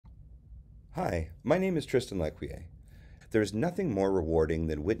Hi, my name is Tristan. There is nothing more rewarding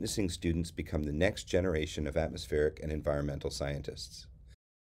than witnessing students become the next generation of atmospheric and environmental scientists.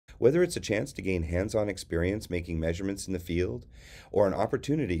 Whether it's a chance to gain hands-on experience making measurements in the field, or an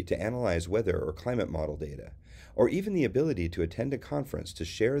opportunity to analyze weather or climate model data, or even the ability to attend a conference to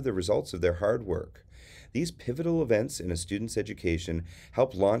share the results of their hard work, these pivotal events in a student's education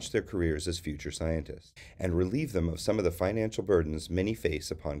help launch their careers as future scientists and relieve them of some of the financial burdens many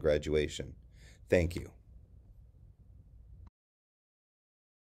face upon graduation. Thank you.